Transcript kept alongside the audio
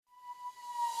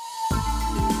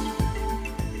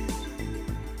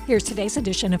Here's today's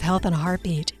edition of Health in a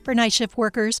Heartbeat. For night shift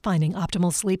workers, finding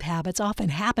optimal sleep habits often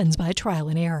happens by trial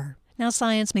and error. Now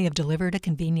science may have delivered a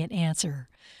convenient answer.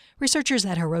 Researchers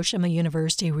at Hiroshima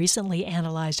University recently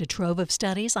analyzed a trove of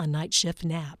studies on night shift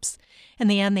naps. In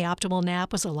the end, the optimal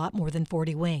nap was a lot more than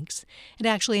 40 winks. It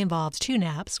actually involves 2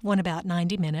 naps, one about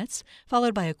 90 minutes,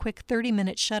 followed by a quick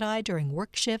 30-minute shut-eye during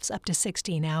work shifts up to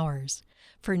 16 hours.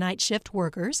 For night shift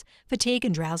workers, fatigue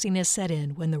and drowsiness set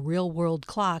in when the real-world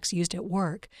clocks used at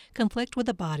work conflict with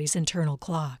the body's internal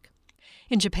clock.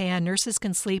 In Japan, nurses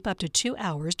can sleep up to 2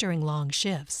 hours during long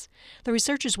shifts. The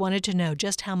researchers wanted to know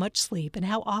just how much sleep and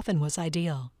how often was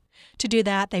ideal. To do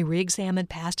that, they re-examined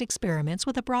past experiments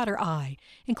with a broader eye,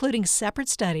 including separate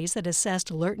studies that assessed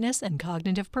alertness and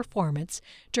cognitive performance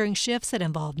during shifts that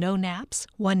involved no naps,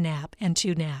 1 nap, and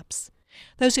 2 naps.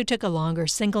 Those who took a longer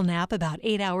single nap about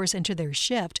 8 hours into their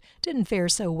shift didn't fare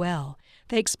so well.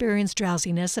 They experienced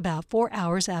drowsiness about 4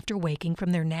 hours after waking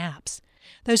from their naps.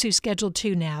 Those who scheduled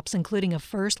 2 naps, including a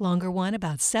first longer one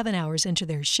about 7 hours into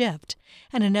their shift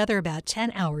and another about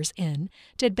 10 hours in,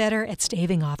 did better at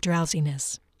staving off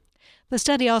drowsiness. The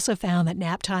study also found that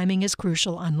nap timing is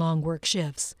crucial on long work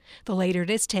shifts. The later it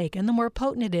is taken, the more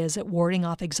potent it is at warding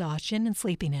off exhaustion and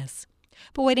sleepiness.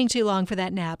 But waiting too long for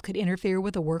that nap could interfere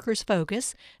with the worker's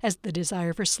focus as the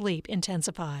desire for sleep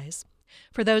intensifies.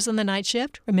 For those on the night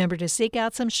shift, remember to seek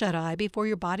out some shut-eye before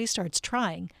your body starts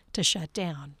trying to shut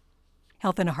down.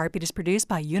 Health in a Heartbeat is produced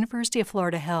by University of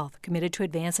Florida Health, committed to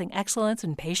advancing excellence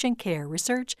in patient care,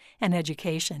 research, and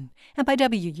education, and by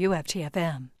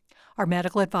WUFT-FM. Our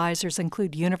medical advisors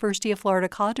include University of Florida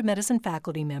College of Medicine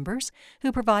faculty members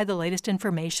who provide the latest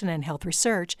information in health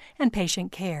research and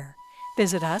patient care.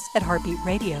 Visit us at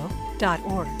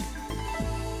heartbeatradio.org.